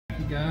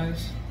you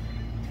guys.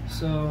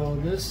 So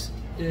this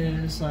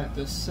is like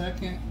the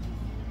second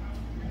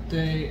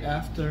day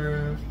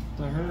after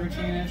the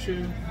hurricane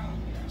issue.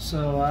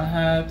 So I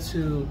have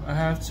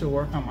to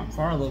work on my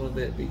car a little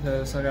bit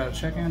because I got a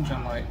check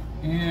engine light,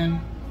 and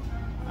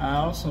I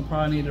also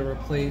probably need to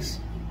replace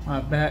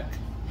my back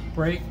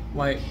brake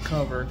light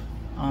cover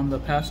on the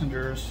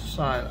passenger's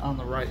side, on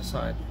the right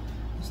side.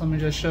 So let me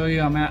just show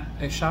you, I'm at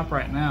a shop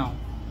right now,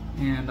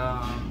 and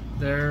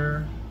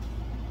they're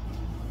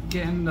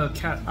getting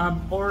I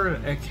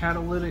ordered a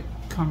catalytic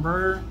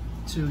converter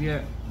to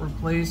get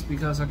replaced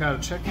because I got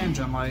a check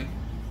engine light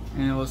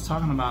and it was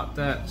talking about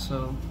that.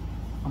 So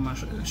I'm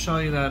gonna show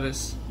you that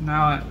it's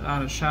now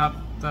at a shop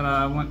that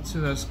I went to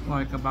that's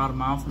like about a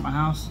mile from my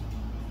house.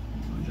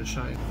 Let me just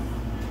show you.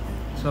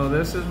 So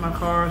this is my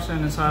car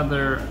sitting inside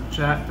their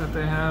jack that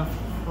they have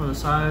for the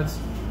sides,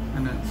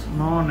 and it's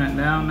mowing it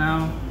down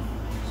now.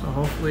 So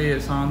hopefully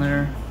it's on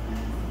there,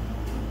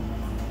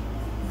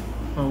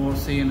 but we'll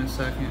see in a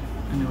second.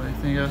 Anyway,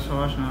 thank you guys for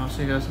watching. I'll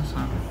see you guys next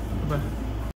time. Bye-bye.